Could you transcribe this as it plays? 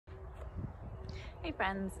Hey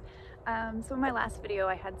friends. So in my last video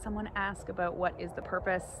I had someone ask about what is the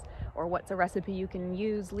purpose or what's a recipe you can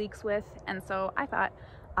use leeks with, and so I thought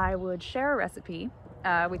I would share a recipe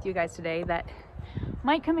with you guys today that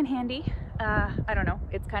might come in handy. I don't know,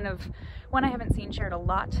 it's kind of one I haven't seen shared a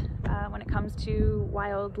lot when it comes to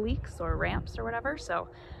wild leeks or ramps or whatever, so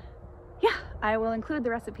yeah, I will include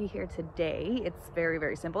the recipe here today. It's very,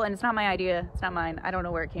 very simple, and it's not my idea, it's not mine, I don't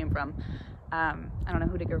know where it came from. I don't know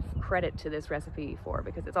who to give credit to this recipe for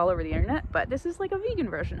because it's all over the internet, but this is like a vegan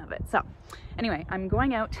version of it. So anyway, I'm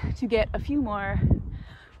going out to get a few more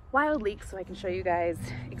wild leeks so I can show you guys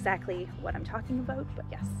exactly what I'm talking about. But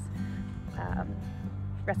yes,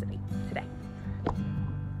 recipe today.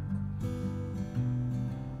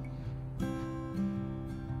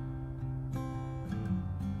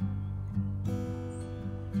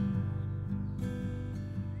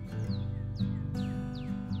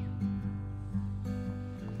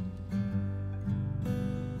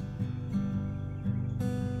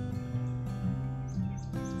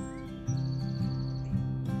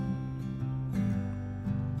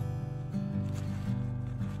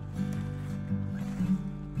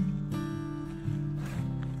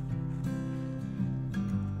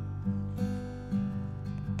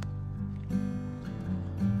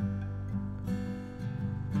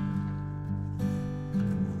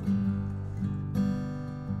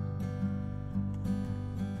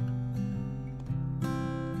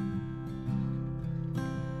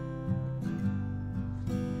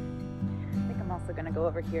 Also gonna go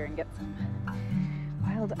over here and get some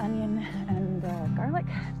wild onion and garlic,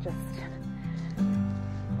 just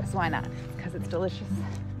why not, because it's delicious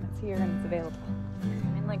and it's here and it's available.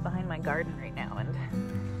 I'm in like behind my garden right now, and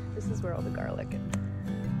this is where all the garlic and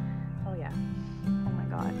oh yeah, oh my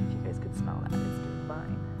god, if you guys could smell that, it's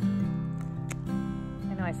divine.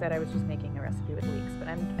 I know I said I was just making a recipe with leeks, but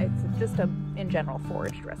it's just a in general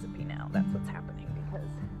foraged recipe now. That's what's happening, because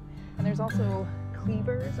and there's also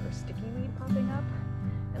cleavers or sticky weed popping up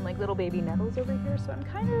and like little baby nettles over here, so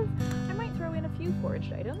I might throw in a few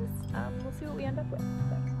foraged items. We'll see what we end up with.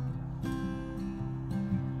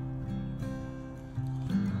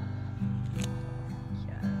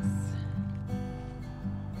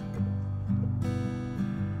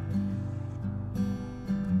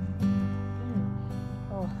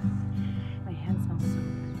 Oh, my hand smells so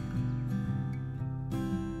good.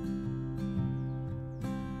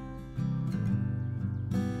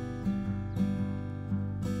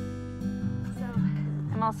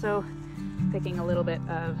 I'm also picking a little bit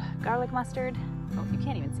of garlic mustard. Oh, you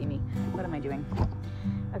can't even see me. What am I doing?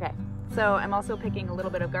 Okay, so I'm also picking a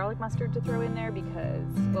little bit of garlic mustard to throw in there because,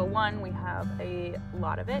 well, one, we have a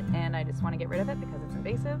lot of it and I just want to get rid of it because it's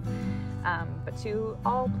invasive. But two,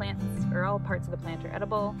 all plants or all parts of the plant are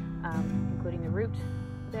edible, including the root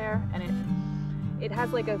there, and it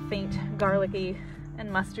has like a faint garlicky and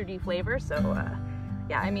mustardy flavor. So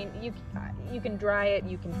yeah, I mean, you can dry it,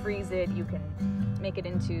 you can freeze it, you can make it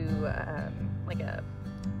into like a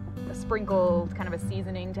sprinkle, kind of a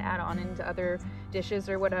seasoning to add on into other dishes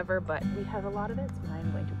or whatever, but we have a lot of it, so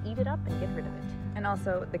I'm going to eat it up and get rid of it. And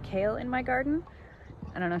also the kale in my garden.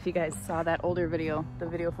 I don't know if you guys saw that older video, the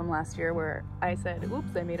video from last year where I said,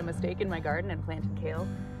 oops, I made a mistake in my garden and planted kale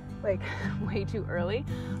like way too early.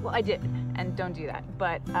 Well, I did, and don't do that.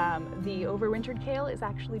 But the overwintered kale is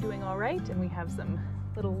actually doing all right, and we have some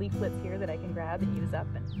little leaflets here that I can grab and use up.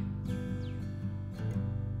 And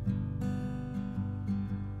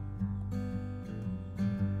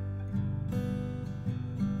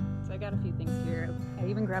so I got a few things here. I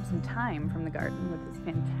even grabbed some thyme from the garden, which is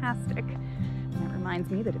fantastic. And that reminds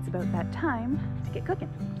me that it's about that time to get cooking.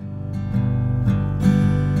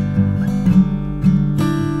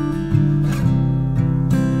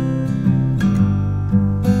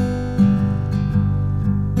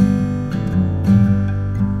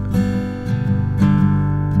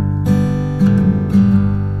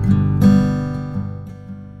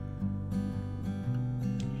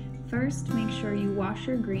 First, make sure you wash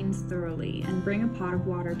your greens thoroughly and bring a pot of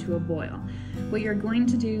water to a boil. What you're going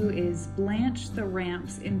to do is blanch the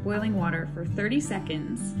ramps in boiling water for 30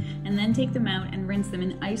 seconds and then take them out and rinse them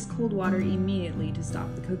in ice cold water immediately to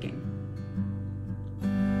stop the cooking.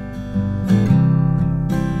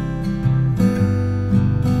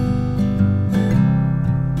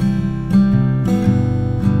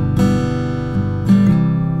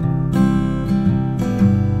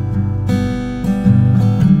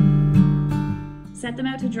 Set them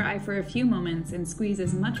out to dry for a few moments and squeeze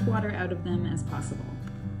as much water out of them as possible.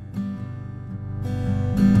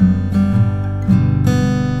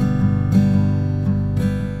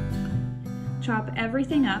 chop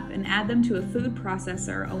everything up and add them to a food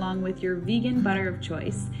processor along with your vegan butter of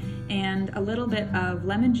choice and a little bit of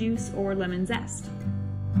lemon juice or lemon zest.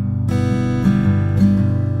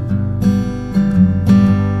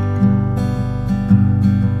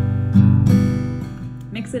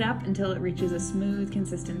 Mix it up until it reaches a smooth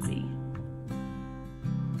consistency.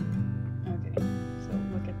 Okay, so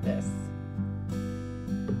look at this.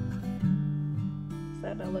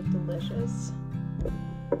 Does that look delicious?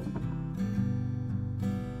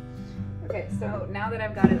 Okay, so now that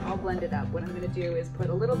I've got it all blended up, what I'm going to do is put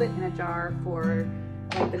a little bit in a jar for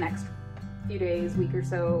like the next few days, week or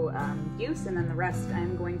so use, and then the rest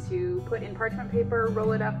I'm going to put in parchment paper,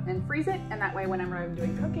 roll it up and freeze it, and that way whenever I'm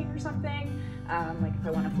doing cooking or something, like if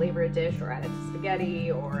I want to flavor a dish or add it to spaghetti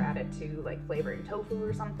or add it to like flavoring tofu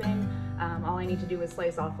or something, all I need to do is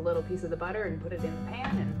slice off a little piece of the butter and put it in the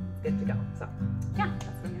pan and it's good to go. So yeah, that's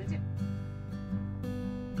what I'm going to do.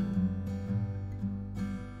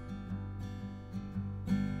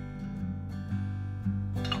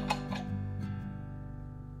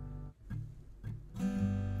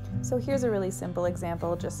 So here's a really simple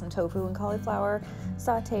example, just some tofu and cauliflower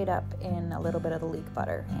sauteed up in a little bit of the leek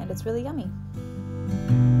butter, and it's really yummy.